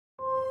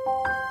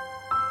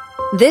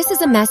This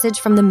is a message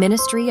from the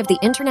ministry of the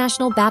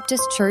International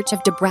Baptist Church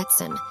of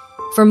Debrecen.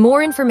 For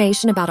more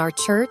information about our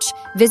church,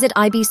 visit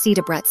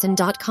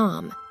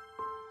ibcdebrecen.com.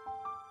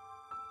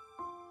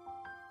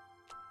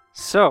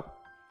 So,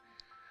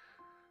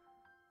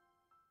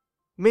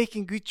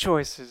 making good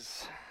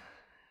choices.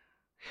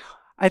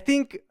 I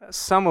think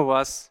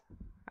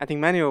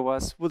many of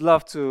us would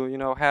love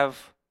to,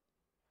 have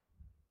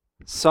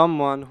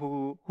someone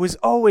who is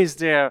always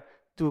there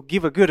to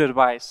give a good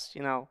advice,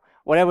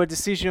 Whatever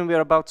decision we're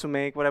about to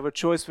make, whatever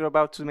choice we're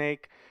about to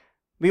make,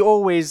 we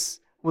always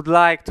would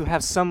like to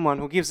have someone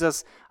who gives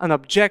us an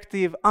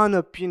objective,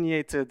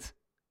 unopinionated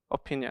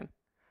opinion.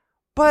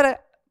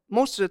 But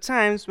most of the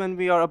times when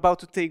we are about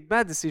to take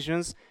bad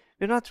decisions,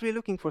 we're not really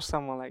looking for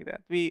someone like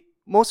that.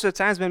 Most of the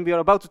times when we are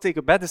about to take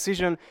a bad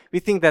decision, we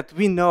think that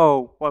we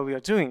know what we are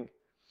doing.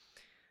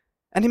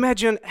 And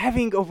imagine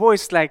having a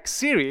voice like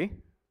Siri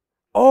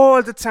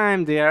all the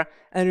time there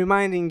and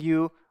reminding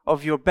you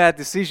of your bad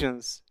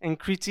decisions and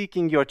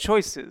critiquing your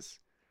choices.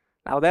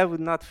 Now that would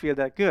not feel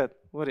that good,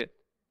 would it?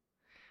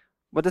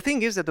 But the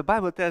thing is that the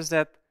Bible tells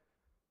that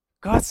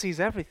God sees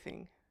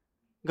everything.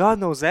 God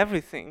knows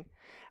everything.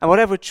 And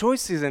whatever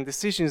choices and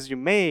decisions you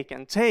make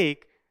and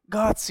take,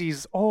 God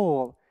sees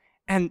all.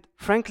 And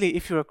frankly,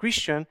 if you're a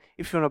Christian,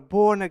 if you're a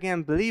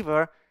born-again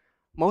believer,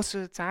 most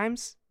of the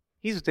times,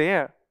 He's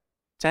there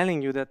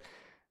telling you that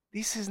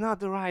this is not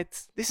the right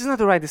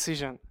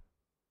decision.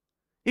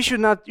 You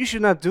should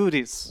not do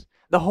this.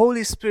 The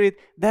Holy Spirit,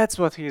 that's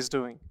what He is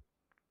doing.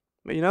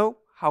 But you know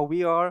how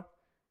we are?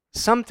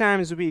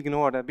 Sometimes we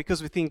ignore that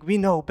because we think we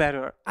know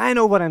better. I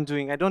know what I'm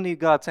doing. I don't need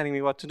God telling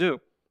me what to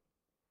do.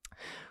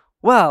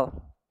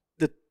 Well,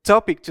 the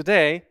topic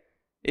today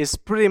is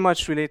pretty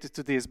much related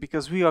to this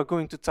because we are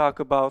going to talk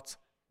about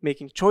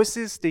making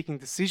choices, taking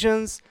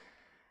decisions,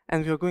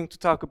 and we are going to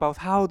talk about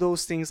how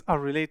those things are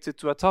related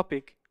to a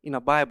topic in a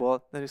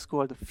Bible that is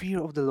called the fear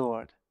of the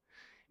Lord.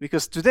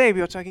 Because today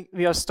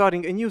we are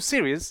starting a new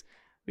series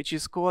which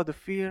is called the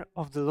fear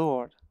of the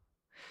Lord.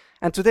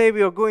 And today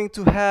we are going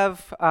to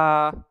have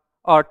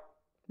our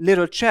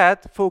little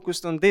chat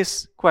focused on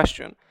this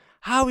question.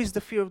 How is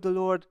the fear of the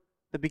Lord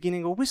the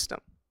beginning of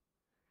wisdom?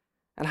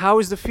 And how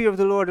is the fear of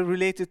the Lord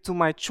related to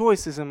my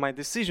choices and my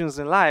decisions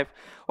in life?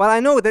 Well, I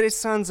know that it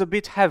sounds a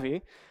bit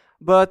heavy,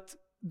 but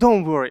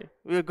don't worry.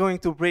 We're going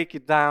to break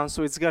it down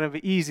so it's going to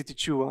be easy to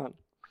chew on.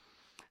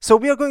 So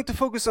we are going to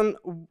focus on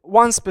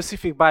one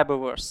specific Bible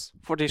verse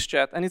for this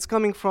chat, and it's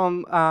coming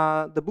from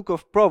the book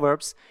of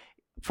Proverbs,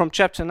 from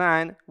chapter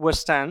 9,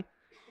 verse 10,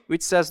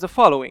 which says the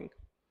following.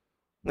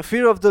 The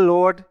fear of the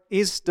Lord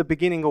is the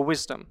beginning of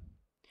wisdom,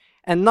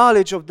 and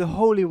knowledge of the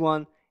Holy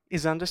One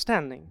is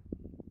understanding.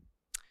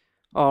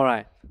 All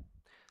right.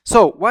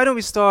 So why don't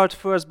we start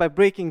first by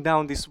breaking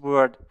down this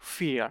word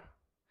fear?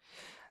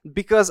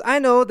 Because I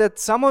know that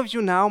some of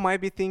you now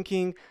might be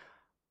thinking,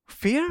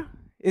 fear?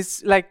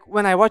 It's like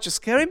when I watch a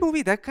scary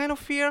movie, that kind of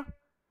fear.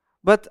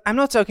 But I'm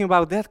not talking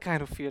about that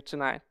kind of fear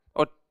tonight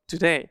or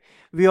today.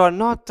 We are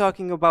not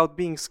talking about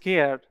being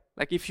scared,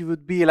 like if you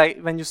would be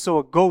like when you saw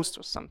a ghost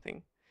or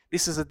something.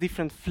 This is a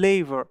different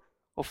flavor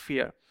of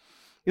fear.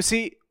 You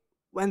see,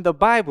 when the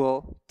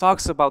Bible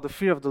talks about the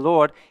fear of the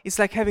Lord, it's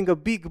like having a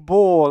big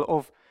ball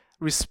of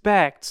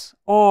respect,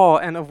 awe,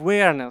 and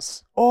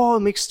awareness all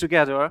mixed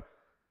together.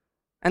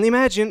 And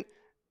imagine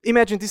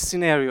this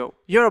scenario.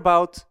 You're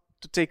about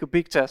to take a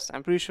big test.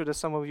 I'm pretty sure that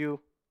some of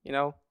you,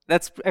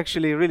 that's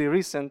actually a really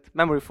recent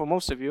memory for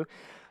most of you.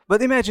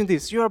 But imagine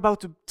this. You're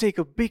about to take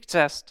a big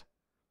test.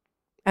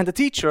 And the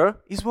teacher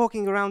is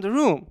walking around the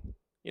room,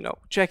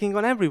 checking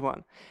on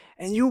everyone.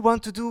 And you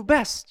want to do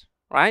best,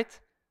 right?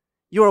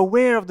 You're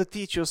aware of the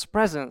teacher's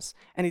presence,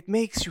 and it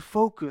makes you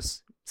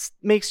focus,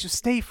 makes you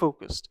stay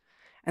focused.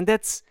 And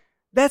that's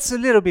a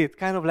little bit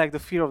kind of like the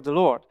fear of the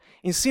Lord.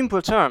 In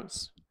simple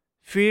terms,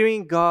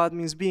 fearing God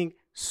means being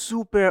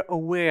super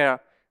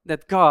aware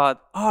that God,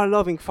 our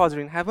loving Father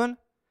in heaven,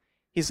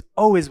 is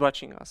always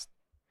watching us.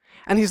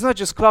 And He's not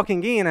just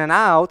clocking in and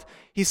out,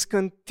 He's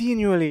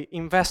continually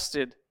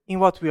invested in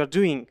what we are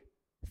doing,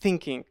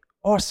 thinking,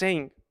 or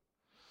saying.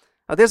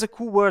 Now, there's a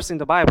cool verse in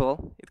the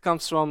Bible. It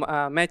comes from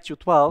Matthew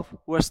 12,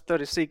 verse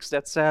 36,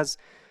 that says,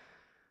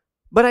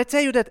 "But I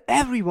tell you that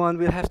everyone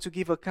will have to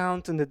give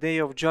account on the day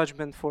of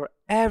judgment for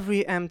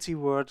every empty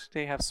word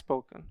they have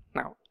spoken."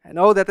 Now, I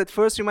know that at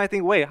first you might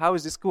think, wait, how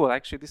is this cool?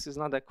 Actually, this is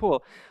not that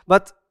cool.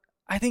 But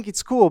I think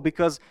it's cool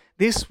because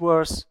this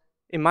verse,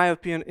 in my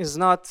opinion, is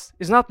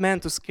not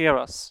meant to scare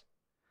us,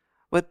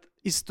 but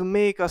is to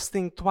make us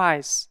think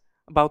twice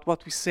about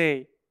what we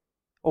say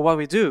or what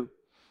we do.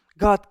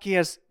 God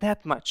cares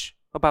that much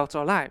about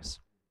our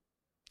lives.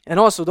 And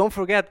also, don't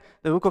forget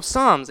the book of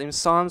Psalms. In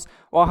Psalms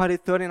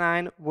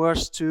 139,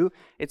 verse 2,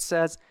 it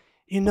says,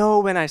 "You know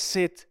when I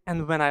sit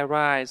and when I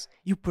rise,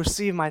 you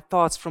perceive my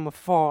thoughts from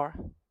afar."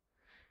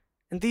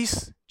 And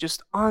this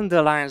just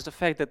underlines the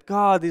fact that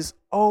God is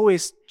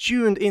always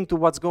tuned into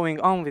what's going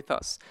on with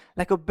us,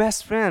 like a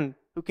best friend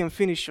who can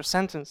finish your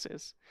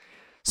sentences.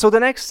 So the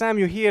next time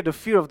you hear the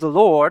fear of the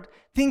Lord,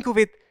 think of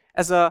it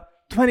as a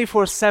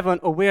 24/7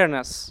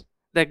 awareness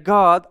that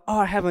God,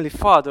 our Heavenly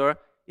Father,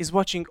 is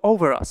watching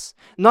over us.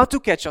 Not to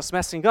catch us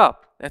messing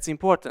up, that's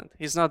important.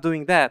 He's not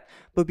doing that,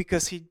 but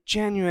because He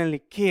genuinely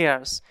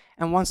cares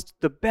and wants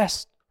the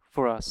best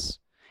for us.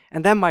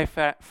 And then, my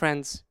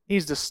friends,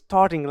 is the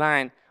starting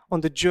line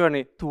on the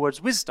journey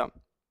towards wisdom.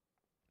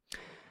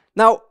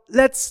 Now,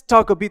 let's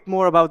talk a bit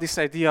more about this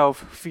idea of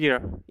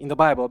fear in the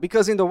Bible,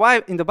 because in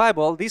the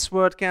Bible, this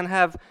word can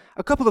have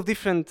a couple of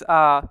different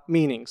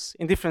meanings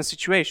in different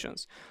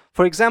situations.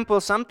 For example,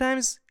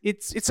 sometimes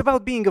it's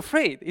about being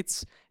afraid.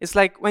 It's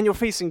like when you're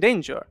facing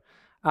danger.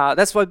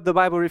 That's what the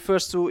Bible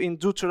refers to in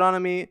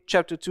Deuteronomy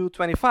chapter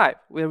 2:25,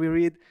 where we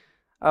read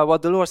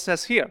what the Lord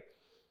says here.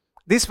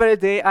 This very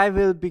day I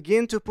will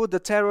begin to put the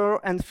terror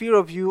and fear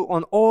of you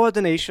on all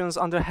the nations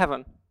under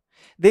heaven.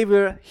 They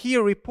will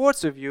hear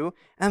reports of you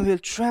and will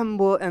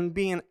tremble and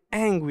be in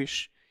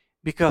anguish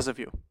because of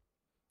you.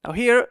 Now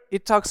here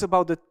it talks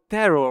about the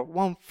terror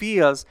one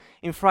feels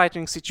in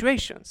frightening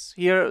situations.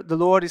 Here the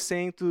Lord is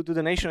saying to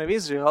the nation of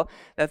Israel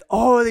that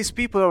all these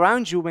people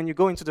around you, when you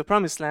go into the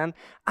promised land,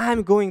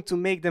 I'm going to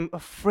make them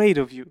afraid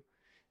of you.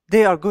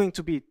 They are going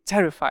to be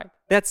terrified.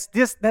 That's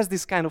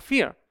this kind of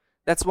fear.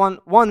 That's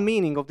one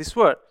meaning of this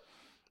word.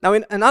 Now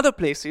in other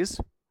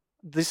places,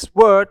 this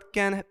word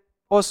can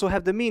also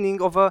have the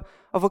meaning of a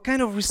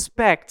kind of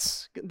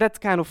respect, that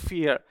kind of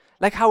fear,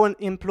 like how an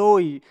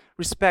employee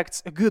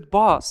respects a good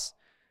boss.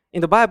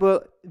 In the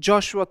Bible,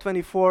 Joshua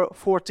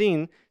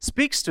 24:14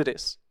 speaks to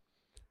this.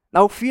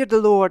 Now fear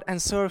the Lord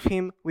and serve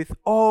Him with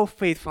all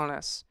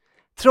faithfulness.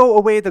 Throw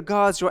away the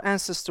gods your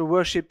ancestors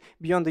worshipped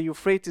beyond the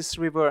Euphrates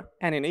River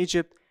and in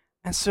Egypt,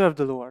 and serve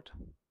the Lord.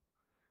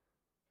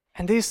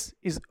 And this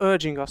is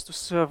urging us to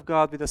serve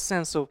God with a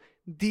sense of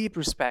deep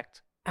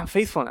respect and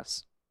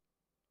faithfulness.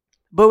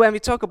 But when we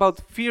talk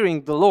about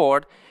fearing the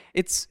Lord,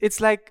 it's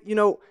like,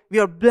 we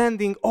are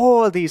blending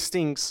all these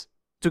things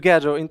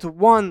together into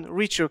one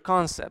richer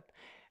concept.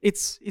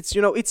 It's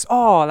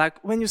all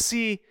like when you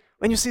see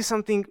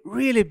something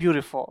really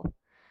beautiful.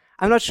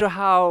 I'm not sure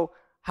how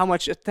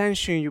much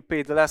attention you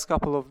paid the last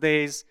couple of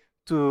days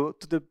to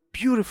the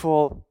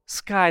beautiful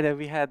sky that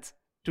we had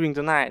during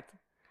the night.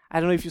 I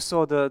don't know if you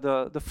saw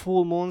the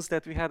full moons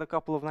that we had a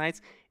couple of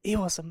nights. It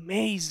was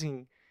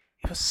amazing.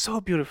 It was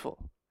so beautiful.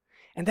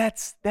 And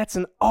that's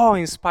an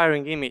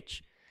awe-inspiring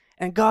image.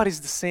 And God is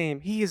the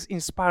same. He is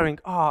inspiring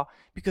awe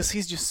because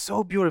He's just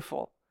so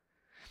beautiful.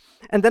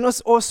 And then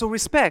also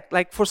respect,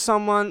 like for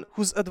someone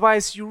whose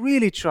advice you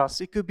really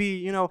trust. It could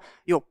be,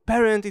 your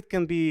parent. It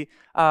can be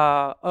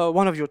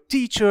one of your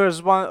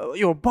teachers,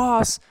 your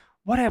boss,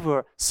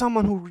 whatever.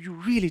 Someone who you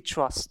really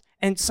trust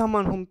and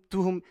someone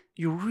to whom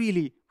you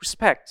really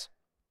respect.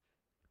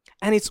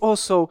 And it's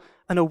also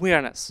an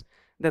awareness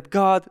that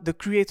God, the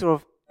creator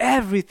of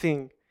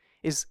everything,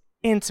 is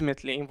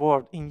intimately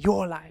involved in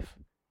your life,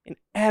 in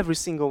every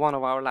single one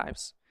of our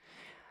lives.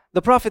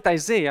 The prophet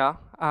Isaiah,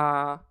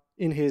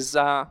 in his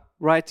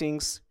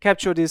writings,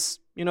 captured this,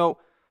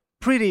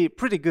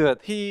 pretty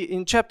good. He,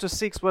 in chapter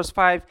 6, verse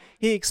 5,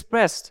 he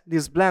expressed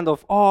this blend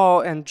of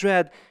awe and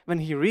dread when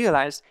he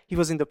realized he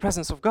was in the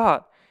presence of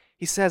God.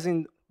 He says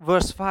in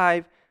verse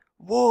 5,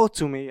 "Woe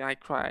to me," I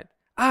cried.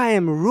 "I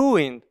am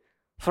ruined,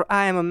 for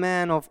I am a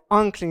man of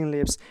unclean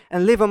lips,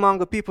 and live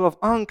among a people of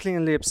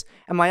unclean lips,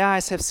 and my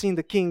eyes have seen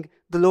the King,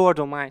 the Lord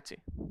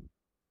Almighty."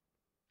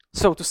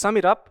 So to sum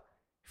it up,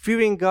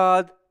 fearing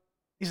God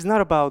is not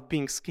about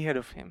being scared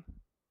of Him.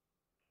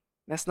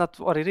 That's not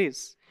what it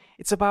is.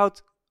 It's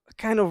about a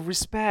kind of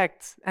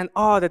respect and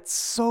awe that's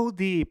so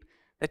deep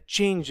that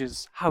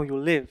changes how you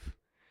live.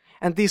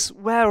 And this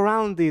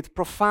well-rounded,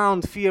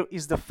 profound fear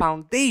is the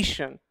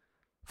foundation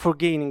for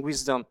gaining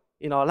wisdom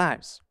in our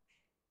lives.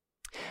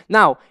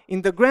 Now,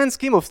 in the grand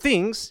scheme of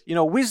things,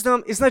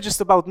 wisdom is not just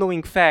about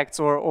knowing facts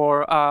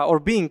or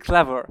being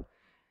clever.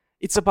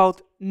 It's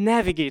about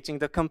navigating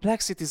the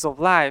complexities of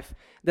life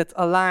that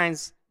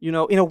aligns, in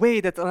a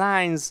way that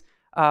aligns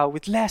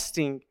with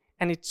lasting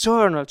and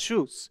eternal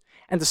truths.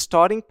 And the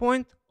starting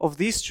point of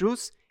these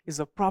truths is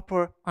a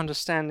proper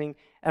understanding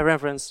and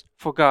reverence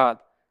for God,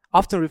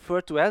 often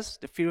referred to as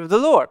the fear of the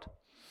Lord.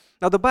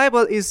 Now, the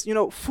Bible is,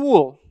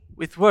 full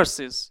with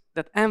verses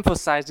that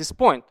emphasize this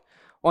point.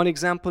 One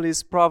example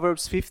is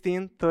Proverbs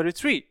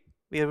 15:33,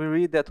 where we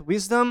read that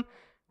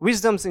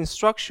wisdom's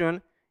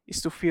instruction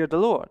is to fear the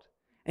Lord,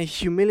 and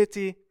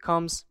humility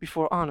comes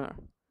before honor.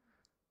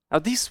 Now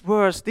this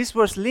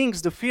verse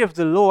links the fear of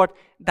the Lord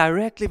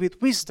directly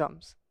with wisdom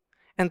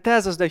and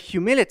tells us that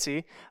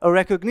humility, a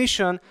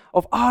recognition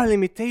of our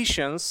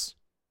limitations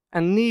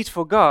and need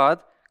for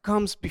God,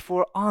 comes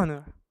before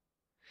honor.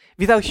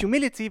 Without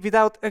humility,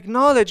 without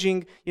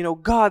acknowledging,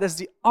 God as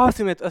the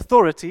ultimate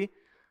authority,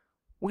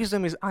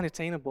 wisdom is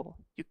unattainable.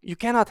 You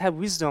cannot have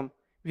wisdom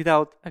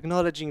without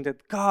acknowledging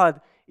that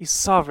God is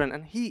sovereign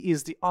and He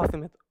is the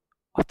ultimate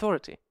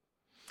authority.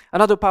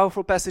 Another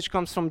powerful passage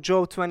comes from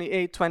Job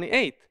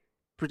 28:28.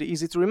 Pretty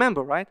easy to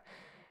remember, right?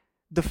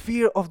 The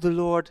fear of the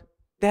Lord,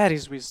 that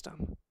is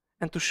wisdom,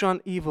 and to shun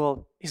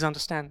evil is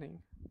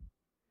understanding.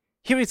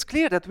 Here it's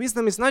clear that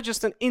wisdom is not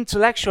just an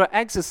intellectual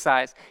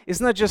exercise.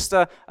 It's not just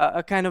a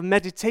kind of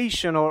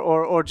meditation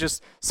or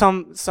just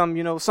some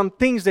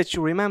things that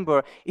you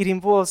remember. It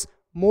involves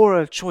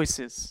moral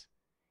choices.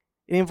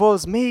 It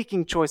involves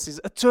making choices,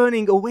 a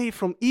turning away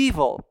from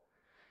evil.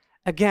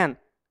 Again,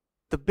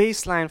 the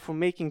baseline for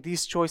making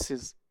these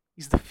choices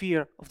is the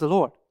fear of the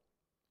Lord.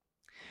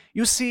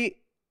 You see,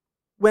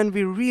 when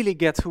we really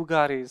get who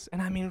God is,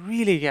 and I mean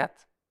really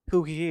get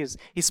who He is,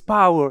 His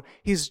power,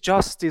 His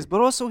justice, but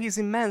also His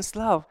immense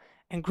love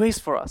and grace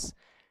for us,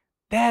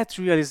 that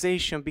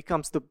realization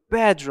becomes the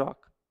bedrock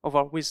of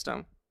our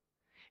wisdom.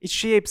 It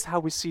shapes how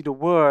we see the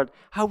world,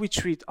 how we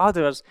treat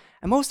others,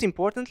 and most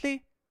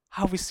importantly,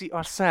 how we see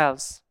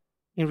ourselves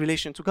in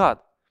relation to God.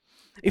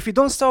 If we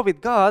don't start with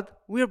God,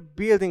 we're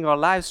building our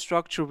life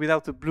structure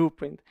without a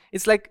blueprint.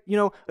 It's like,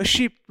 a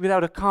ship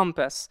without a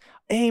compass,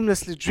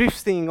 aimlessly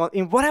drifting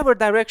in whatever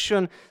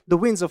direction the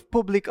winds of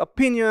public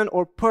opinion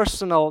or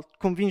personal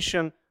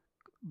conviction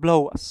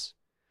blow us.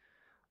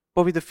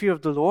 But with the fear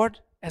of the Lord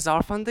as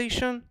our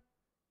foundation,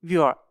 we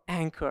are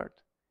anchored.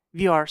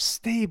 We are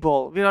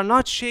stable. We are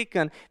not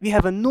shaken. We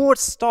have a North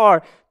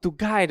Star to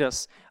guide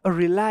us, a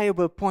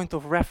reliable point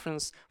of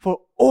reference for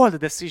all the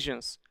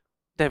decisions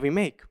that we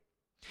make.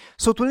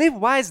 So to live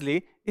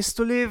wisely is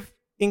to live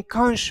in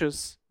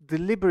conscious,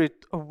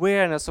 deliberate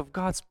awareness of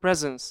God's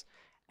presence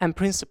and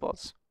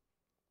principles.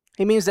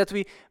 It means that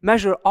we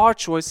measure our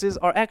choices,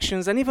 our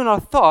actions, and even our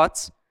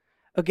thoughts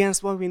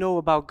against what we know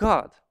about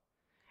God.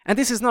 And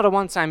this is not a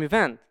one-time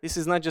event. This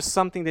is not just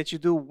something that you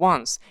do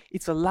once.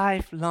 It's a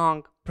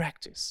lifelong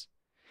practice.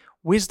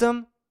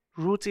 Wisdom,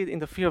 rooted in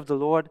the fear of the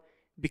Lord,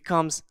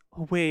 becomes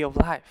a way of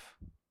life.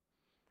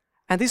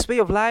 And this way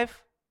of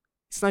life,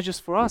 it's not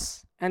just for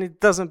us, and it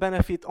doesn't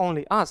benefit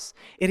only us.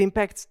 It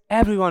impacts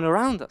everyone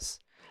around us.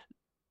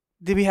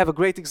 We have a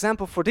great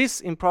example for this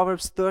in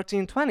Proverbs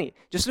 13:20.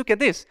 Just look at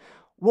this.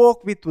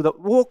 Walk with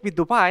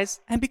the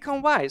wise and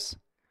become wise,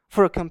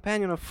 for a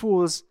companion of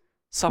fools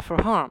suffer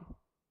harm.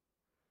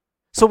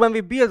 So when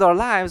we build our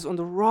lives on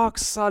the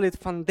rock-solid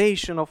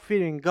foundation of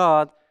fearing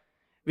God,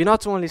 we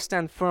not only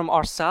stand firm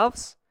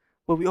ourselves,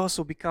 but we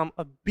also become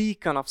a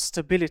beacon of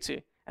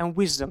stability and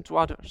wisdom to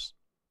others.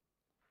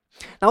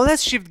 Now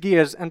let's shift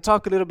gears and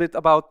talk a little bit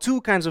about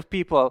two kinds of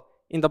people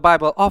in the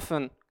Bible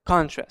often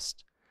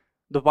contrast: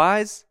 the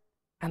wise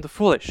and the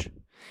foolish.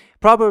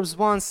 Proverbs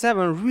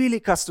 1:7 really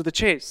cuts to the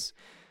chase.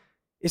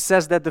 It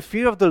says that the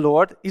fear of the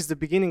Lord is the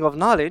beginning of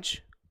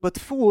knowledge, but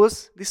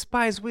fools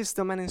despise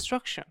wisdom and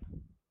instruction.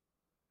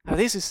 Now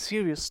this is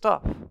serious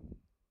stuff.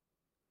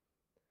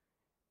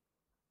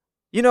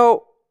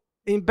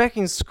 Back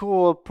in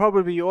school,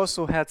 probably you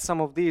also had some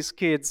of these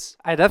kids.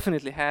 I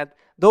definitely had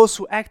those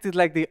who acted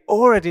like they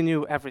already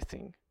knew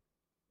everything.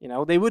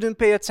 They wouldn't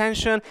pay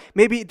attention.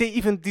 Maybe they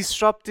even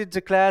disrupted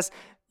the class,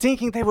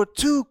 thinking they were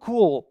too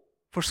cool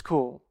for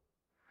school.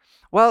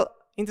 Well,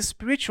 in the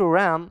spiritual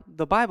realm,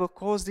 the Bible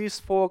calls these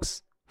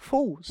folks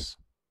fools.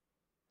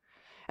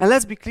 And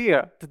let's be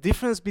clear, the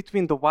difference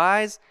between the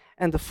wise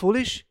and the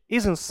foolish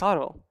isn't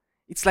subtle.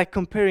 It's like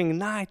comparing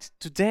night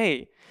to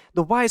day.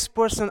 The wise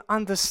person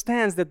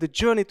understands that the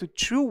journey to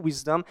true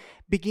wisdom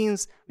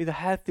begins with a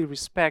healthy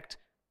respect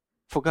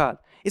for God.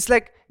 It's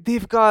like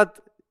they've got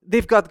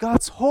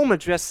God's home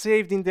address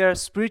saved in their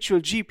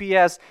spiritual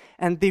GPS,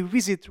 and they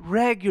visit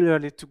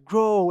regularly to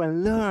grow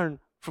and learn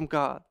from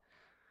God.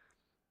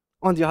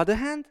 On the other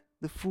hand,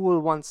 the fool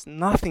wants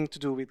nothing to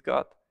do with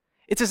God.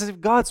 It's as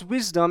if God's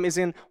wisdom is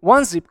in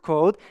one zip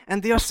code,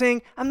 and they are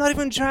saying, I'm not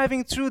even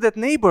driving through that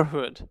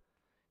neighborhood.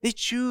 They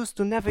choose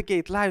to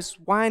navigate life's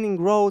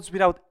winding roads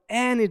without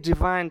any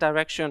divine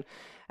direction,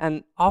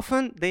 and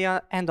often they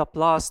end up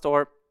lost,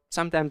 or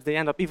sometimes they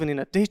end up even in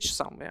a ditch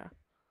somewhere.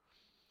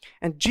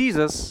 And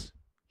Jesus,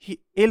 He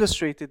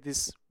illustrated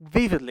this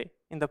vividly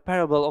in the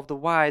parable of the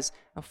wise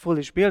and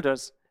foolish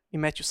builders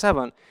in Matthew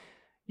 7.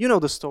 You know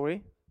the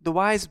story. The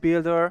wise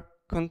builder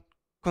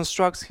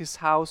constructs his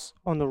house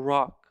on a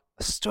rock,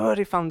 a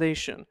sturdy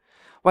foundation,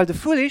 while the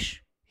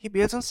foolish, he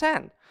builds on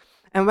sand.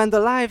 And when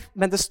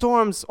the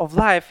storms of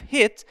life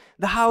hit,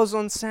 the house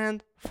on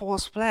sand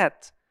falls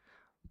flat.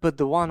 But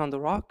the one on the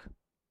rock,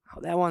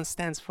 that one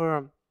stands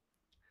firm.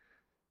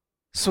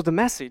 So the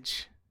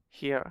message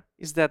here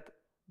is that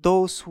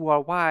those who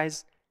are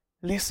wise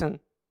listen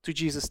to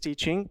Jesus'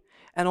 teaching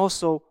and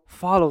also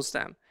follows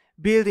them,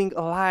 building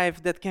a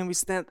life that can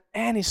withstand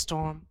any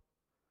storm.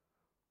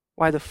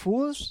 While the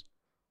fools,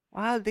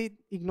 they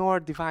ignore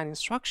divine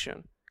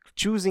instruction,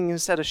 choosing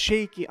instead a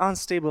shaky,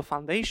 unstable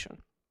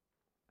foundation.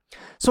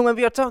 So when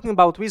we are talking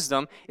about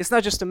wisdom, it's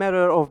not just a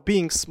matter of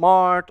being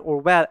smart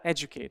or well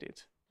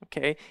educated,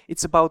 okay?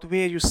 It's about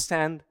where you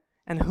stand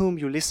and whom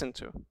you listen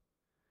to.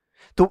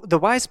 The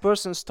wise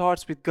person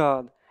starts with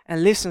God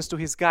and listens to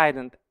His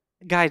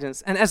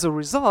guidance, and as a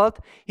result,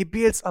 he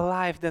builds a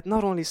life that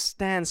not only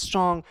stands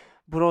strong,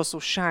 but also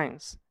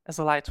shines as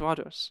a light to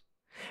others.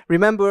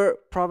 Remember,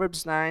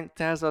 Proverbs 9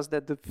 tells us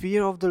that the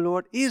fear of the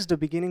Lord is the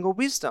beginning of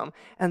wisdom,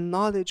 and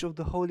knowledge of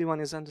the Holy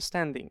One is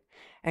understanding.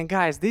 And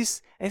guys,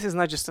 this is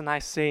not just a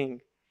nice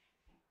saying.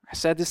 I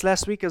said this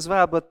last week as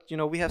well, but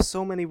we have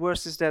so many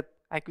verses that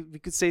we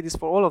could say this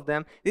for all of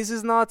them. This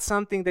is not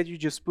something that you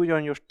just put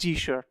on your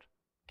t-shirt,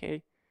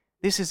 okay?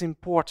 This is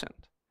important.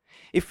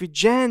 If we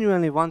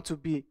genuinely want to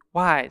be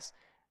wise,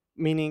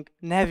 meaning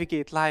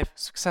navigate life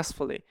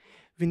successfully,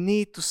 we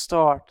need to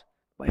start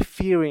by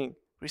fearing,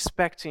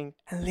 respecting,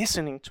 and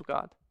listening to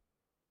God.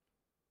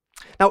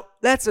 Now,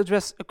 let's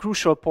address a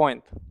crucial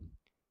point.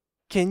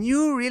 Can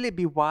you really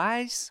be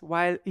wise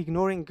while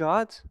ignoring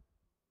God?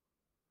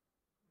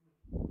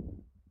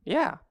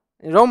 Yeah.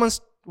 In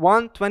Romans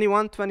 1,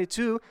 21,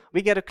 22,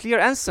 we get a clear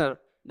answer.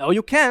 No,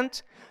 you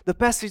can't. The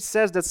passage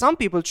says that some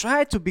people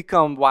try to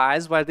become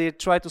wise while they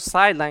try to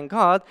sideline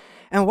God.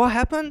 And what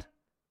happened?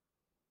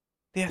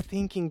 Their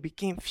thinking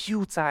became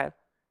futile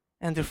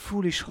and their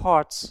foolish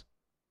hearts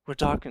were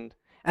darkened.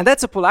 And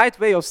that's a polite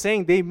way of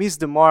saying they missed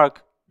the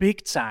mark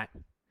big time.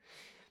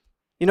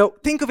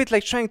 Think of it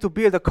like trying to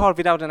build a car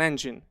without an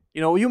engine.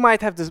 You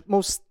might have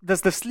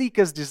the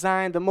sleekest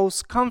design, the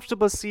most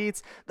comfortable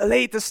seats, the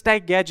latest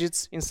tech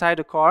gadgets inside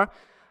the car.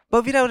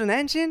 But without an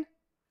engine,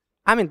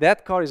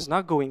 that car is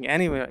not going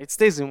anywhere. It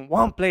stays in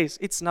one place.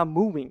 It's not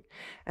moving.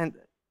 And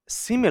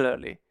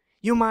similarly,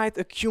 you might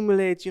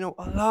accumulate, a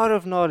lot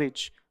of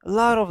knowledge, a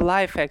lot of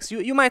life hacks.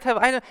 You might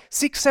have,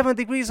 6, 7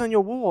 degrees on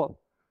your wall.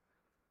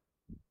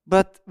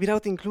 But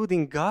without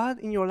including God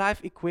in your life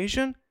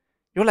equation,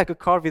 you're like a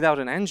car without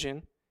an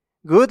engine.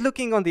 Good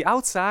looking on the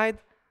outside,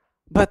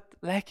 but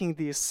lacking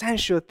the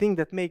essential thing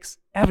that makes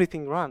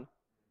everything run.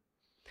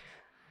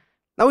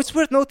 Now, it's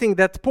worth noting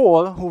that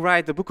Paul, who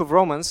wrote the book of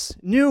Romans,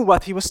 knew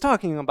what he was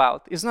talking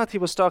about. It's not he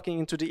was talking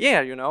into the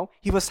air,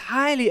 He was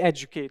highly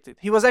educated.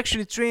 He was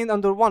actually trained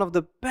under one of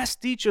the best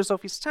teachers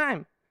of his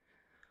time.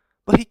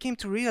 But he came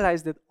to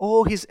realize that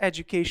all his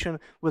education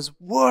was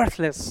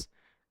worthless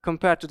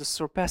compared to the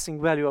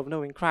surpassing value of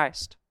knowing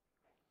Christ.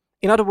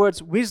 In other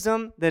words,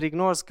 wisdom that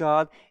ignores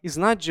God is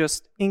not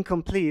just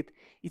incomplete,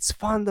 it's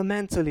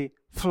fundamentally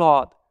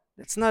flawed.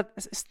 It's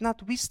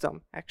not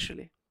wisdom,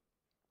 actually.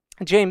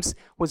 James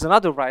was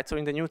another writer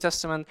in the New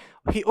Testament.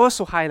 He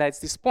also highlights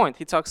this point.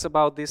 He talks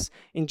about this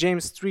in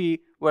James 3,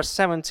 verse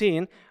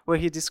 17, where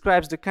he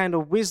describes the kind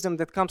of wisdom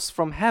that comes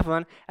from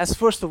heaven as,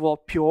 first of all,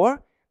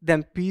 pure,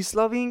 then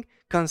peace-loving,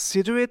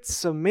 considerate,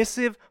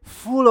 submissive,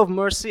 full of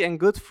mercy and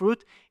good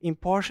fruit,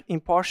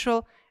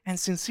 impartial, and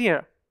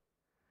sincere.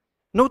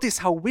 Notice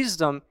how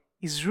wisdom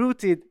is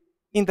rooted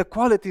in the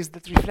qualities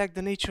that reflect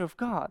the nature of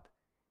God.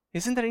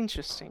 Isn't that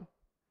interesting?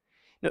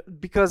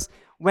 Because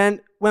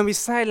when we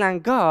sideline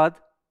God,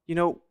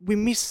 we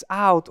miss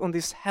out on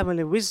this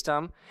heavenly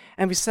wisdom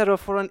and we settle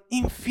for an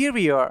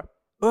inferior,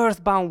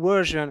 earthbound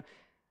version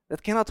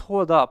that cannot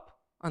hold up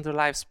under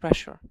life's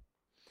pressure.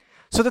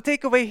 So the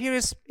takeaway here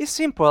is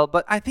simple,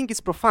 but I think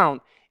it's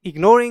profound.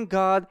 Ignoring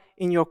God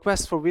in your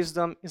quest for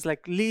wisdom is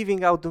like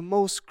leaving out the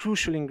most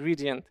crucial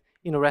ingredient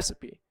in a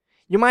recipe.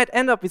 You might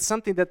end up with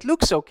something that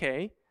looks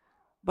okay,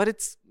 but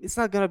it's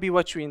not going to be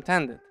what you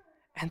intended.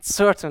 And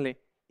certainly,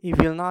 it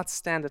will not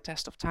stand the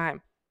test of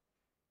time.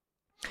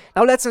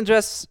 Now let's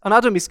address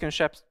another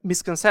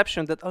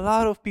misconception that a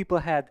lot of people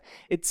had.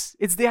 It's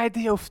the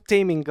idea of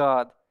taming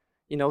God,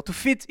 to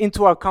fit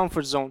into our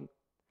comfort zone.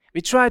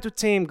 We try to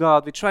tame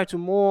God. We try to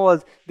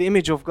mold the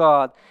image of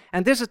God.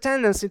 And there's a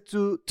tendency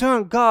to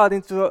turn God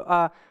into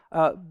a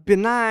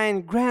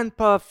benign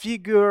grandpa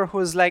figure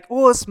who's like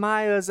all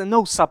smiles and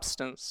no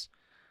substance.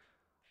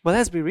 But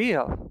let's be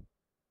real.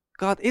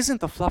 God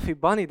isn't a fluffy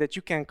bunny that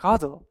you can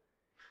cuddle.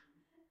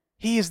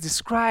 He is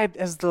described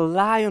as the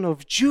Lion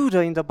of Judah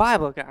in the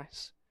Bible,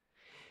 guys.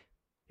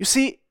 You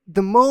see,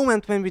 the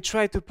moment when we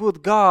try to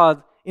put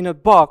God in a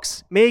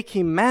box, make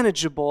him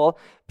manageable,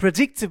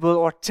 predictable,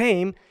 or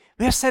tame,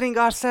 we are setting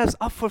ourselves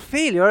up for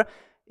failure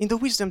in the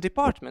wisdom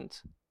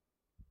department.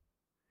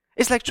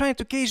 It's like trying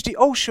to cage the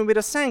ocean with a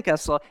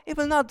sandcastle. It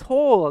will not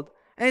hold.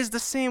 And it's the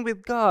same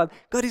with God.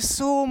 God is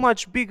so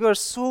much bigger,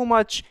 so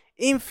much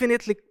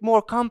infinitely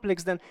more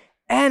complex than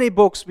any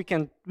box we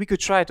could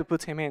try to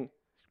put him in.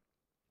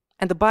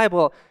 And the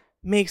Bible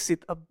makes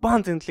it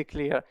abundantly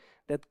clear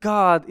that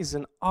God is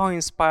an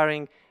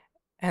awe-inspiring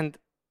and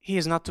he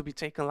is not to be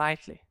taken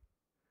lightly.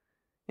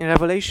 In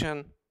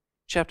Revelation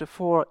chapter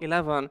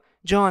 4:11,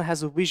 John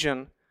has a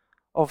vision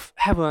of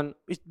heaven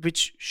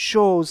which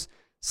shows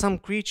some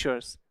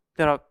creatures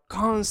that are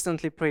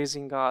constantly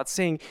praising God,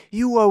 saying,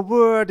 "You are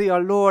worthy,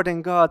 our Lord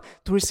and God,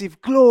 to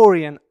receive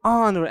glory and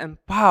honor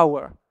and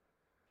power."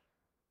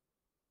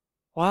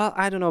 Well,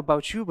 I don't know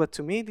about you, but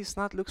to me, this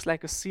not looks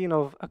like a scene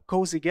of a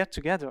cozy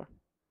get-together.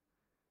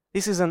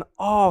 This is an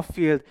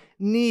awe-filled,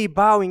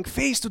 knee-bowing,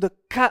 face to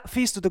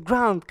the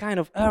ground kind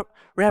of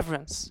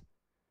reverence.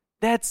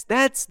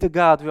 That's the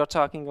God we are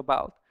talking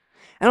about.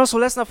 And also,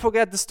 let's not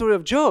forget the story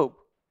of Job.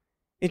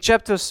 In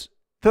chapters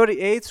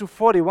 38 through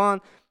 41,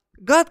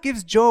 God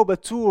gives Job a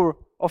tour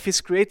of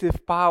his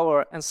creative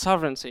power and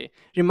sovereignty,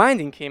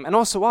 reminding him, and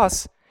also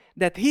us,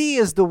 that he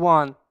is the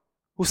one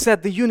who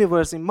set the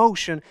universe in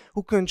motion,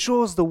 who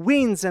controls the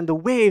winds and the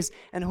waves,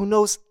 and who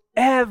knows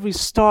every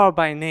star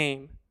by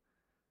name.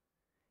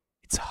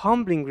 It's a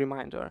humbling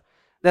reminder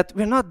That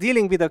we're not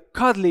dealing with a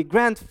cuddly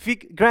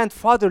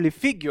grandfatherly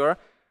figure,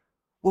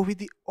 but with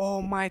the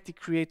almighty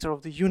creator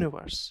of the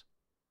universe.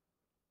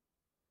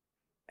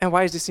 And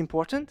why is this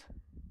important?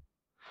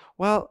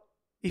 Well,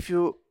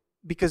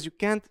 because you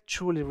can't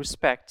truly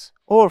respect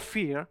or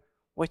fear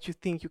what you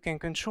think you can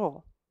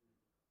control.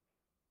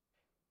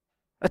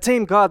 A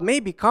tame God may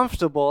be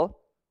comfortable,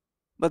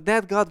 but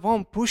that God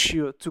won't push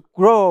you to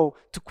grow,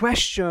 to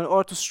question,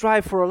 or to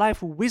strive for a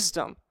life of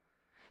wisdom.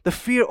 The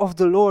fear of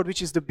the Lord,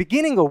 which is the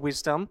beginning of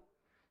wisdom,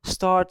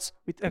 starts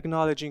with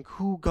acknowledging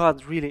who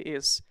God really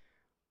is,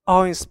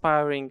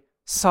 awe-inspiring,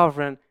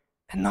 sovereign,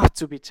 and not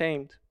to be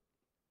tamed.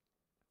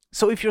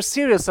 So if you're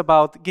serious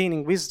about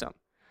gaining wisdom,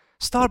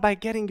 start by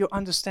getting your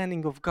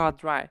understanding of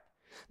God right.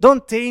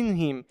 Don't tame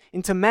him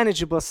into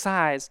manageable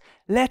size.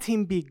 Let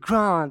him be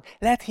grand.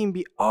 Let him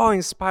be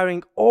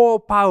awe-inspiring,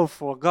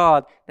 all-powerful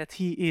God that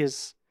he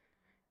is.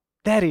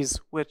 That is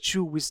where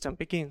true wisdom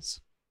begins.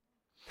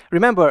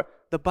 Remember,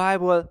 the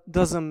Bible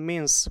doesn't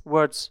mince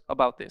words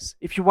about this.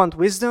 If you want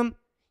wisdom,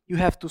 you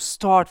have to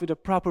start with a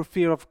proper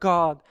fear of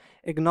God,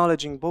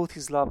 acknowledging both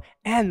his love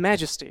and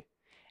majesty.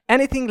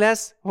 Anything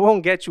less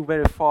won't get you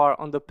very far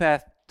on the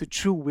path to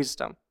true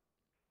wisdom.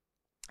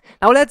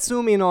 Now let's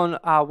zoom in on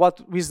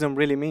what wisdom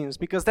really means,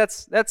 because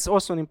that's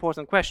also an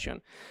important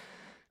question.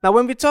 Now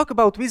when we talk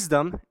about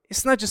wisdom,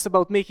 it's not just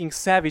about making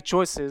savvy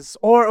choices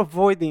or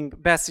avoiding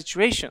bad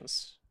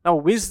situations. Now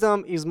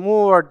wisdom is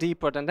more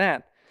deeper than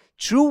that.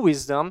 True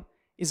wisdom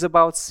is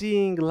about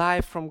seeing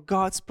life from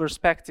God's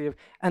perspective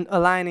and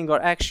aligning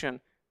our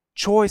action,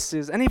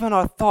 choices, and even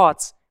our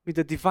thoughts with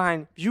the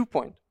divine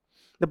viewpoint.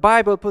 The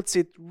Bible puts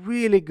it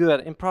really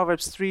good in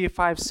Proverbs 3,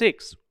 5,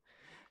 6.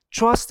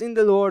 Trust in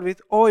the Lord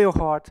with all your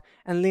heart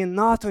and lean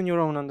not on your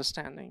own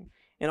understanding.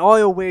 In all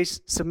your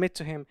ways submit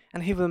to him,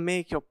 and he will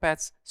make your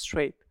paths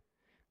straight.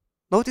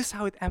 Notice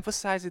how it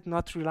emphasizes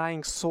not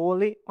relying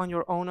solely on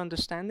your own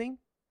understanding?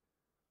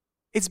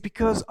 It's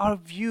because our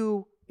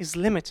view is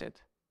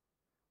limited.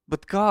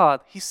 But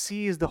God, he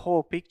sees the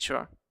whole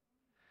picture.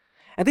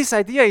 And this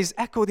idea is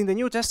echoed in the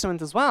New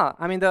Testament as well.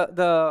 I mean,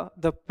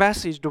 the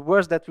passage, the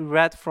verse that we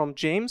read from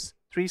James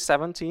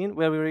 3:17,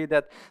 where we read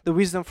that the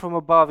wisdom from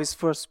above is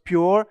first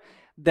pure,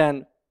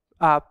 then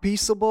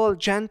peaceable,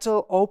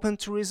 gentle, open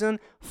to reason,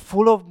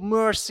 full of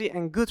mercy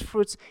and good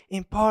fruits,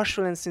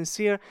 impartial and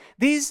sincere.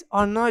 These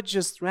are not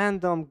just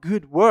random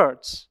good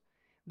words.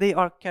 They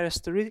are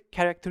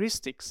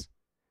characteristics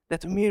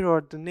that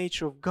mirror the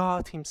nature of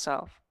God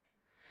himself.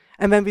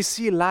 And when we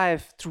see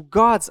life through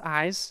God's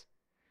eyes,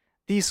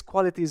 these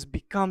qualities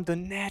become the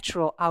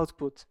natural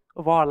output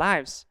of our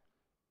lives.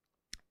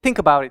 Think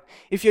about it.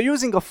 If you're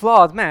using a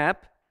flawed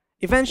map,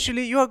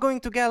 eventually you are going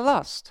to get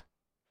lost.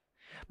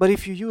 But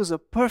if you use a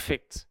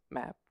perfect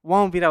map,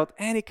 one without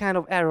any kind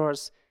of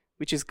errors,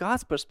 which is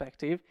God's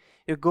perspective,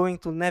 you're going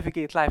to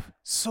navigate life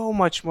so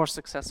much more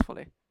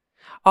successfully.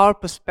 Our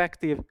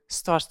perspective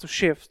starts to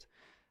shift.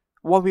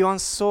 What we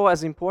once saw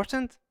as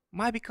important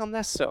might become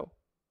less so.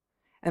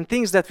 And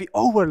things that we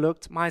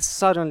overlooked might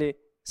suddenly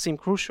seem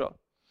crucial.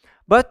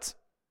 But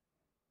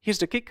here's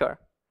the kicker.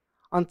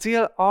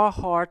 Until our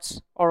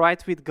hearts are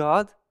right with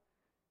God,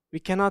 we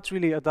cannot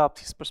really adopt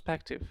his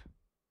perspective.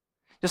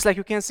 Just like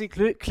you can see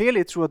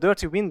clearly through a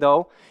dirty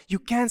window, you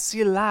can't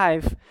see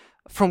life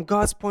from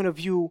God's point of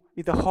view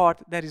with a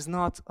heart that is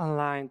not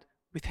aligned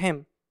with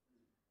him.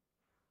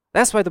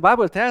 That's why the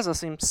Bible tells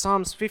us in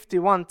Psalms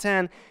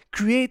 51:10,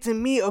 "Create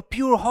in me a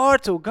pure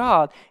heart, O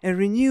God, and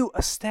renew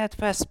a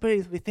steadfast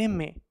spirit within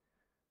me."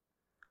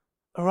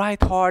 A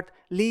right heart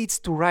leads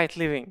to right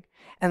living,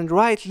 and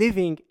right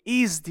living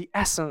is the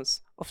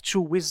essence of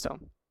true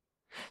wisdom.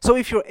 So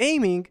if you're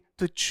aiming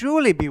to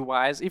truly be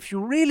wise, if you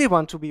really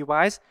want to be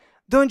wise,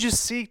 don't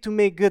just seek to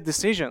make good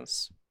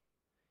decisions.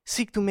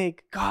 Seek to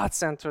make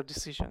God-centered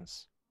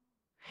decisions.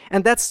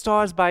 And that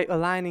starts by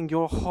aligning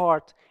your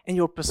heart and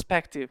your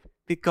perspective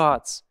with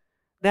God's.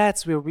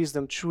 That's where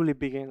wisdom truly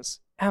begins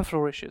and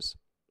flourishes.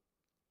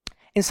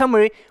 In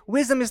summary,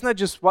 wisdom is not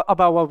just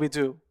about what we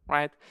do,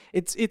 right?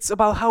 It's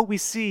about how we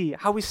see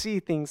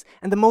things.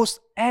 And the most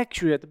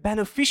accurate,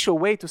 beneficial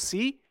way to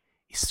see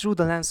is through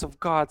the lens of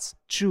God's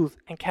truth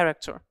and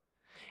character.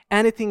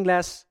 Anything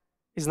less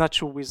is not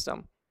true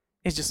wisdom.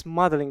 It's just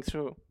muddling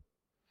through.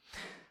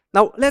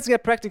 Now, let's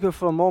get practical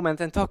for a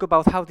moment and talk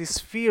about how this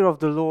fear of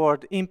the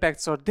Lord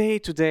impacts our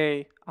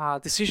day-to-day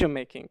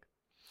decision-making.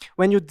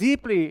 When you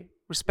deeply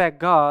respect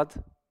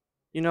God,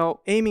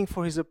 aiming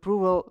for his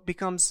approval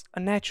becomes a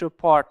natural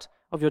part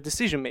of your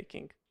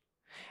decision-making.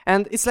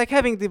 And it's like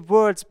having the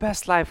world's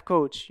best life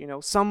coach,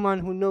 someone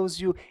who knows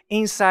you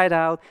inside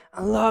out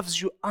and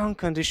loves you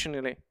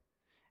unconditionally.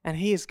 And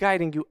he is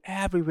guiding you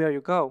everywhere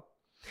you go.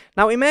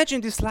 Now,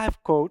 imagine this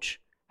life coach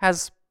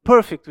has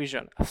perfect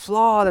vision, a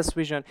flawless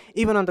vision,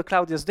 even on the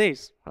cloudiest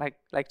days,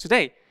 like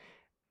today.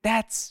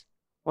 That's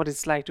what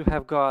it's like to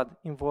have God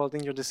involved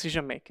in your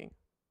decision-making.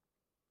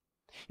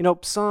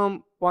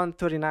 Psalm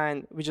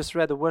 139, we just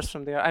read a verse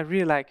from there. I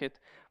really like it,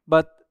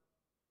 but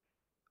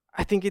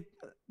I think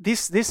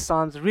this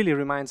Psalm really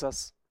reminds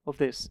us of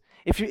this.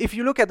 If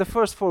you look at the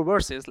first 4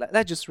 verses,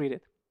 let's just read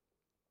it.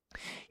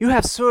 You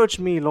have searched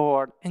me,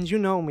 Lord, and you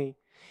know me.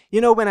 You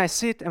know when I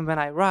sit and when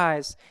I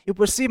rise. You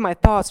perceive my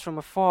thoughts from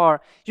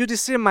afar. You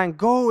discern my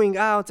going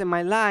out and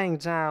my lying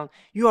down.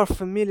 You are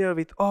familiar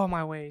with all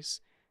my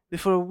ways.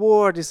 Before a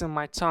word is on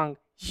my tongue,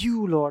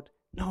 you, Lord,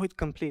 know it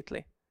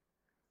completely.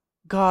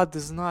 God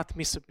does not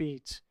miss a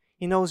beat.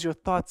 He knows your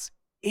thoughts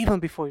even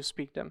before you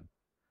speak them.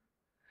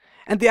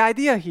 And the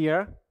idea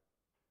here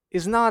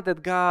is not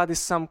that God is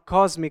some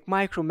cosmic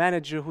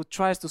micromanager who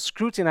tries to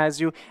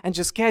scrutinize you and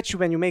just catch you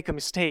when you make a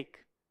mistake.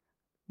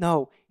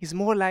 No, he's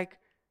more like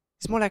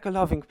a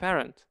loving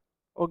parent,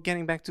 or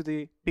getting back to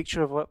the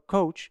picture of a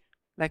coach,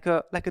 like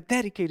a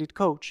dedicated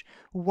coach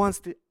who wants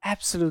the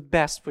absolute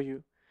best for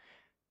you.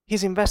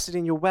 He's invested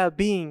in your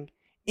well-being,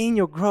 in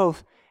your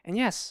growth, and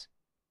yes,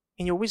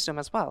 in your wisdom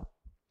as well.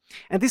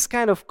 And this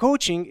kind of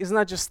coaching is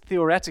not just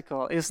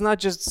theoretical. It's not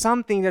just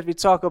something that we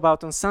talk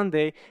about on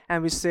Sunday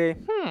and we say,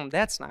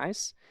 that's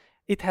nice.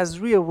 It has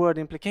real-world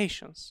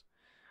implications.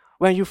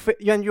 When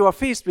you are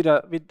faced with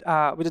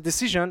a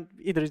decision,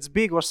 either it's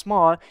big or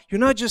small, you're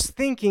not just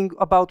thinking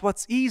about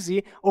what's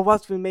easy or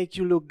what will make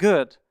you look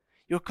good.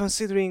 You're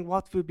considering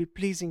what will be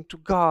pleasing to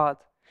God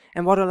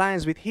and what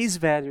aligns with His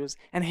values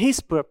and His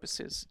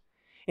purposes.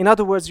 In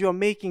other words, you're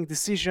making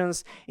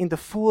decisions in the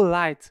full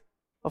light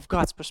of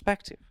God's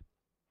perspective.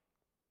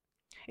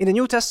 In the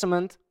New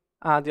Testament,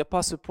 the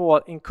Apostle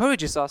Paul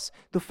encourages us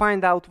to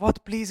find out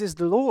what pleases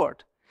the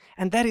Lord.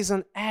 And that is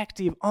an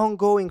active,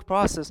 ongoing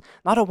process,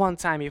 not a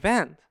one-time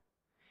event.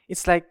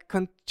 It's like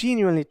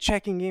continually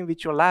checking in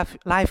with your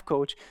life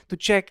coach to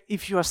check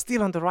if you are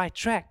still on the right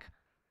track.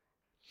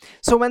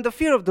 So when the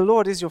fear of the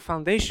Lord is your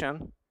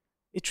foundation,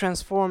 it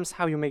transforms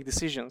how you make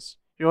decisions.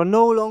 You're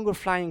no longer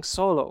flying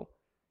solo.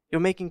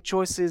 You're making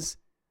choices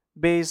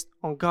based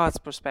on God's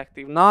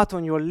perspective, not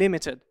on your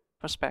limited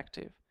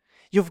perspective.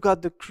 You've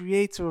got the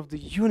creator of the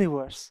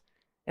universe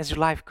as your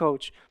life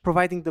coach,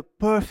 providing the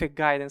perfect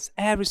guidance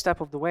every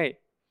step of the way.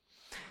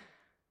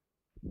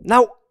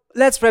 Now,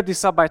 let's wrap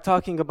this up by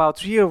talking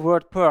about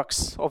real-world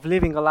perks of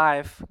living a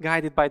life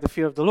guided by the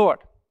fear of the Lord.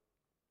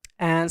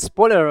 And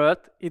spoiler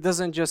alert, it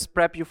doesn't just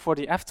prep you for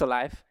the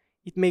afterlife,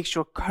 it makes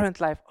your current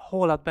life a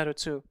whole lot better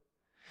too.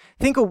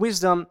 Think of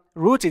wisdom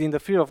rooted in the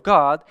fear of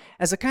God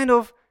as a kind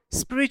of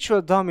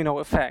spiritual domino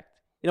effect.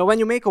 When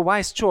you make a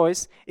wise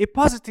choice, it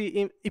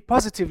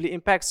positively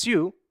impacts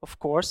you, of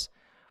course,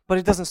 but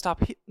it doesn't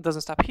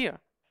stop here.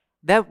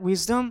 That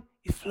wisdom,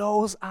 it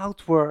flows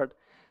outward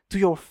to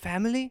your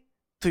family,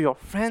 to your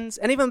friends,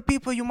 and even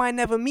people you might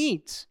never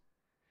meet.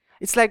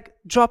 It's like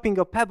dropping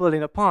a pebble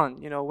in a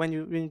pond. When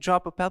you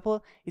drop a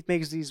pebble, it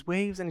makes these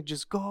waves and it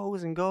just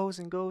goes and goes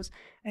and goes.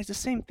 And it's the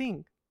same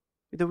thing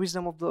with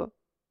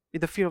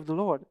the fear of the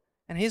Lord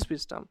and His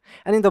wisdom.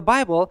 And in the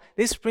Bible,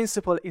 this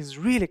principle is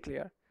really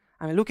clear.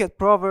 Look at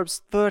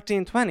Proverbs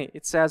 13:20.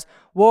 It says,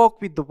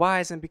 "Walk with the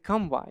wise and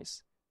become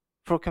wise,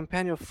 for a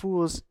companion of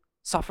fools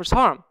suffers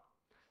harm."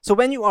 So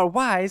when you are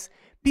wise,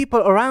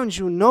 people around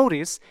you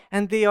notice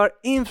and they are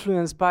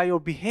influenced by your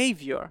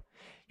behavior.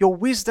 Your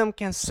wisdom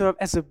can serve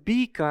as a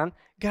beacon,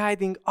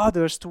 guiding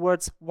others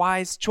towards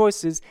wise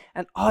choices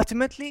and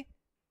ultimately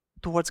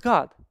towards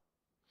God.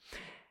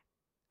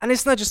 And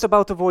it's not just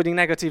about avoiding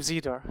negatives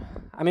either.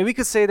 We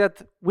could say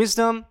that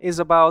wisdom is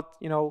about,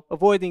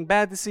 avoiding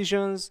bad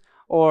decisions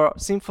or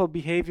sinful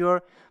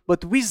behavior,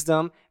 but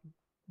wisdom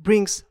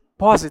brings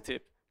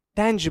positive,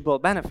 tangible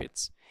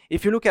benefits.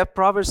 If you look at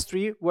Proverbs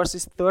 3,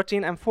 verses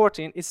 13 and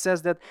 14, it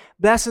says that,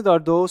 "Blessed are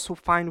those who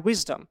find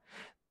wisdom,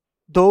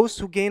 those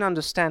who gain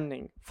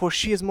understanding, for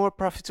she is more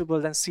profitable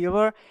than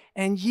silver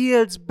and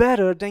yields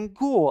better than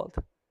gold."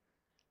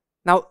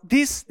 Now,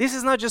 this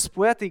is not just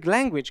poetic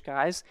language,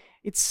 guys.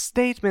 It's a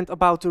statement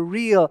about the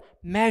real,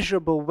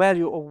 measurable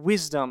value of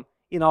wisdom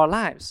in our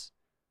lives.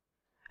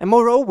 And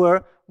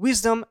moreover,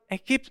 wisdom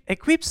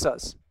equips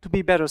us to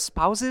be better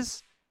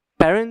spouses,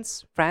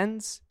 parents,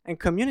 friends, and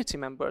community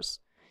members.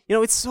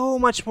 It's so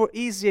much more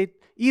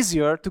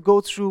easier to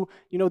go through,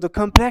 the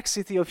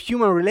complexity of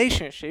human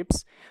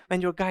relationships when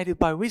you're guided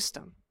by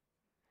wisdom.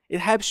 It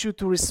helps you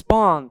to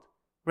respond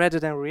rather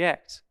than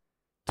react,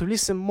 to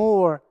listen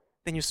more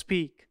than you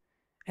speak,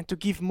 and to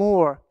give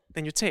more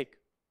than you take.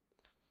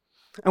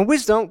 And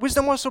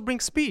wisdom also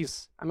brings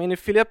peace. If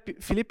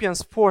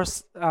Philippians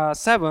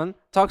 4:7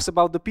 talks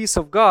about the peace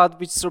of God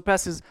which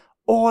surpasses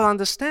all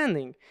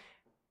understanding,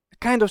 a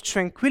kind of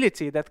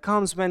tranquility that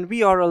comes when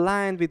we are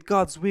aligned with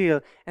God's will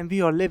and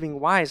we are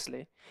living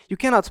wisely. You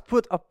cannot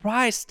put a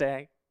price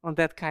tag on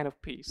that kind of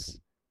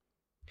peace.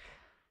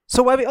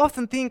 So while we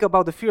often think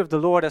about the fear of the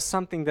Lord as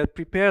something that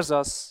prepares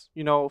us,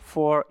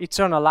 for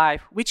eternal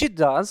life, which it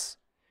does,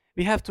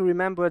 we have to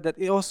remember that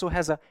it also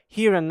has a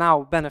here and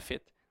now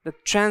benefit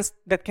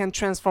that can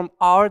transform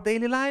our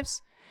daily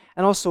lives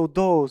and also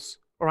those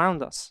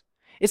around us.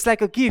 It's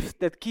like a gift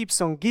that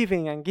keeps on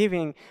giving and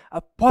giving,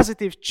 a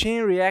positive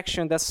chain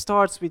reaction that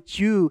starts with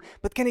you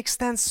but can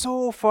extend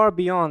so far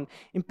beyond,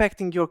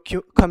 impacting your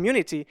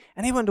community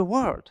and even the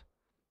world.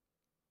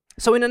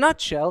 So in a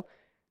nutshell,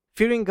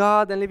 fearing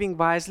God and living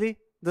wisely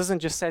doesn't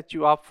just set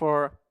you up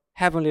for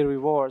heavenly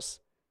rewards.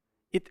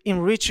 it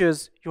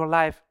enriches your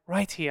life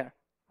right here,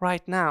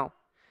 right now.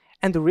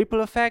 And the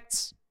ripple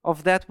effects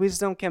of that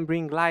wisdom can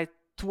bring light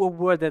to a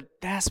world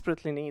that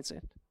desperately needs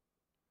it.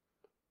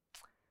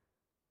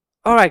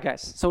 All right,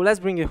 guys, so let's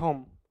bring it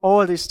home.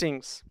 All these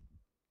things.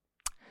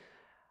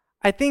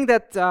 I think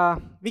that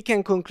we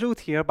can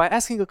conclude here by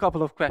asking a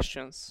couple of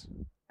questions.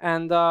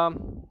 And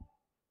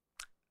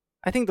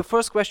I think the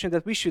first question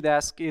that we should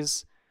ask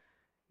is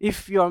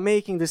if you are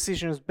making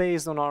decisions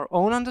based on our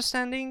own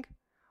understanding,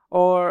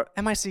 or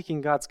am I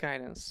seeking God's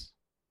guidance?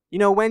 You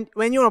know,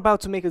 when you're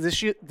about to make a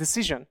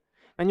decision,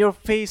 when you're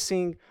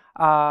facing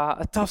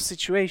a tough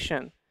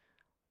situation,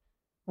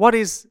 what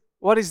is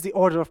the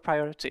order of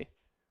priority?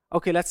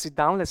 Okay, let's sit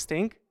down, let's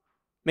think,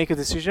 make a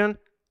decision,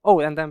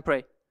 and then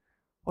pray.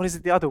 Or is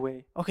it the other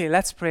way? Okay,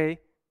 let's pray,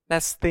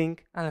 let's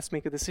think, and let's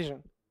make a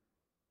decision.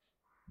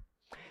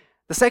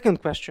 The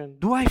second question,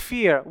 do I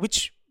fear,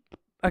 which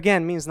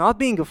again means not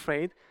being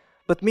afraid,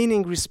 but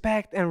meaning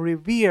respect and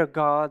revere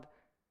God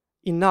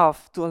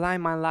enough to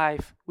align my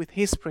life with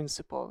His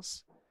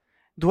principles?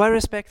 Do I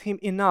respect Him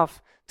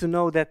enough to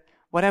know that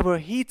whatever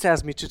He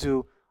tells me to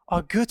do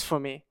are good for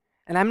me,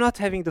 and I'm not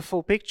having the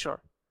full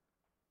picture?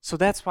 So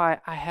that's why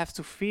I have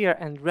to fear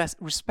and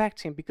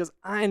respect Him, because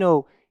I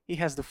know He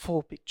has the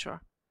full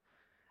picture.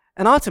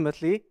 And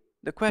ultimately,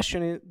 the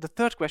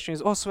third question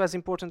is also as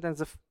important as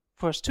the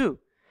first two.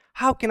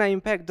 How can I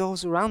impact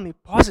those around me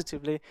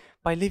positively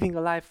by living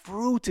a life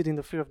rooted in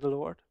the fear of the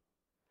Lord?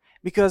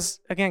 Because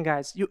again,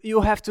 guys,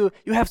 you have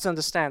to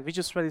understand, we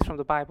just read it from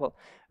the Bible,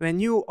 when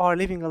you are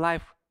living a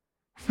life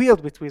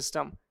filled with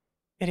wisdom,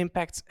 it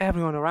impacts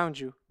everyone around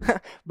you.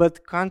 But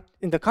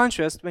in the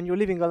contrast, when you're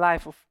living a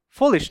life of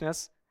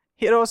foolishness,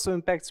 it also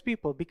impacts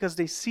people, because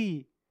they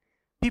see.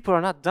 People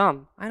are not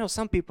dumb. I know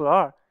some people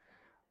are.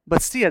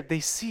 But still,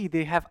 they see,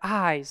 they have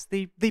eyes,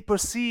 they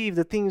perceive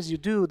the things you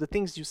do, the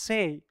things you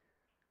say.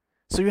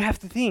 So you have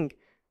to think,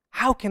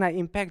 how can I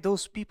impact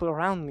those people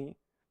around me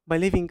by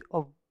living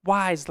a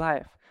wise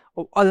life,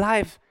 or a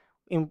life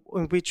in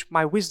which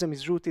my wisdom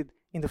is rooted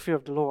in the fear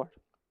of the Lord?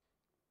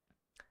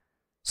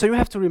 So you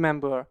have to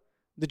remember,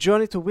 the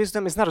journey to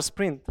wisdom is not a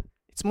sprint.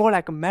 It's more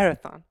like a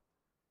marathon.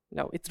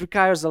 It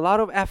requires a lot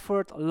of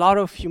effort, a lot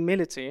of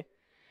humility,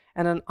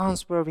 and an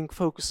unswerving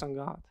focus on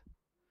God.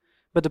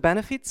 But the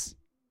benefits,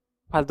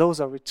 well, those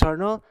are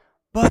eternal,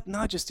 but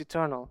not just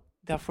eternal.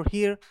 They're for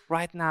here,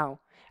 right now.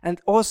 And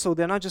also,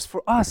 they're not just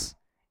for us.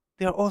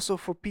 They're also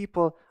for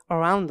people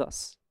around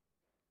us.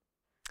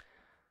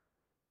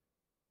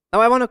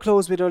 Now, I want to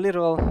close with a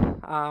little,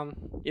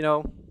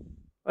 a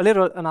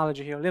little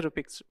analogy here, a little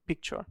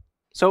picture.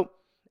 So,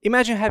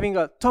 imagine having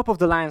a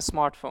top-of-the-line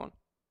smartphone,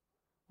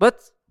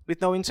 but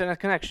with no internet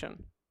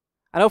connection.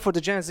 I know for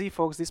the Gen Z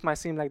folks, this might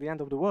seem like the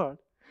end of the world.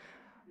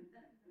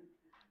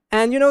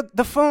 And,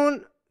 the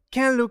phone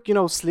can look,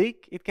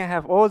 sleek. It can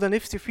have all the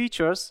nifty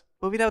features,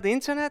 but without the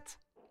internet,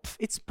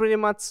 it's pretty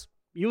much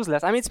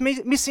useless. I mean,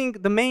 it's missing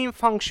the main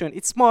function.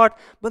 It's smart,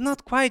 but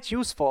not quite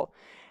useful.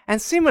 And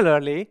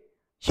similarly,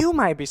 you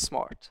might be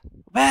smart,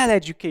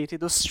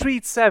 well-educated, or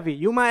street-savvy.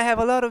 You might have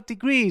a lot of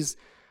degrees,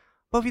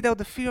 but without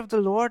the fear of the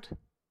Lord,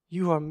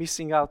 you are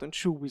missing out on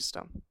true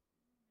wisdom.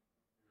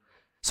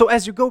 So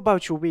as you go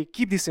about your week,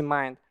 keep this in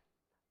mind.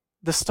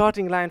 The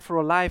starting line for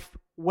a life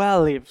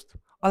well-lived,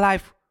 a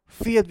life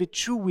filled with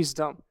true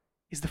wisdom,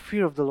 is the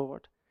fear of the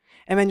Lord.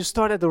 And when you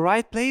start at the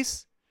right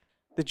place,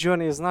 the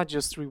journey is not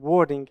just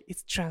rewarding,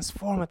 it's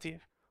transformative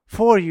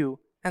for you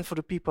and for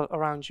the people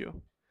around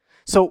you.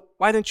 So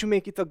why don't you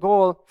make it a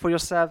goal for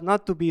yourself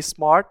not to be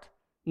smart,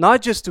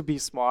 not just to be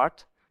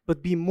smart,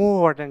 but be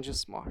more than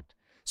just smart.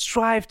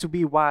 Strive to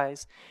be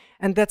wise.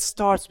 And that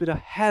starts with a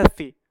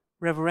healthy,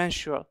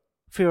 reverential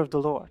fear of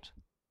the Lord.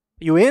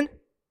 You in?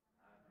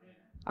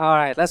 All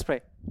right, let's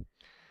pray.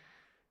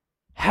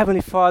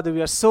 Heavenly Father,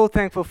 we are so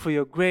thankful for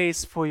your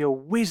grace, for your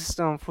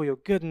wisdom, for your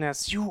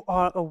goodness. You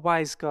are a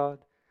wise God.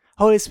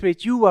 Holy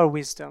Spirit, you are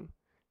wisdom.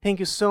 Thank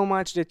you so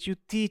much that you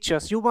teach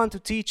us. You want to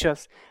teach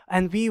us,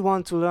 and we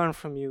want to learn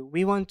from you.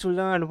 We want to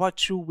learn what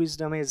true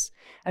wisdom is,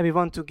 and we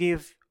want to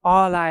give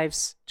our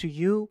lives to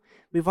you.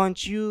 We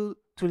want you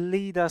to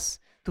lead us,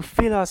 to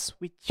fill us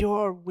with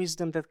your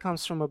wisdom that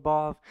comes from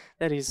above,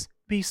 that is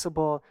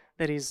peaceable,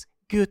 that is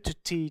good to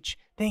teach.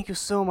 Thank you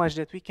so much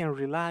that we can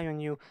rely on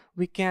you.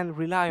 We can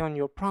rely on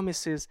your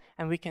promises,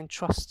 and we can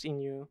trust in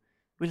you.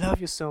 We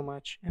love you so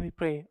much, and we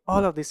pray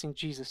all of this in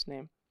Jesus'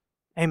 name.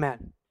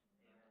 Amen.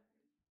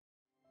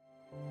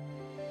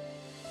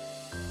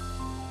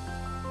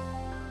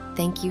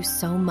 Thank you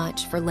so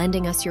much for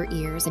lending us your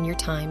ears and your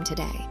time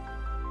today.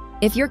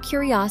 If your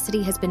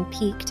curiosity has been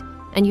piqued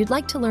and you'd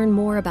like to learn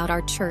more about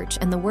our church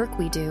and the work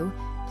we do,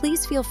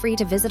 please feel free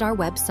to visit our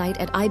website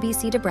at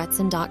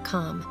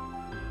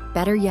ibcdebrecen.com.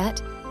 Better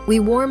yet, we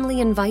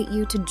warmly invite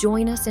you to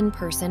join us in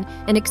person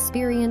and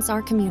experience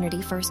our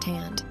community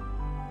firsthand.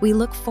 We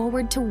look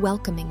forward to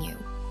welcoming you.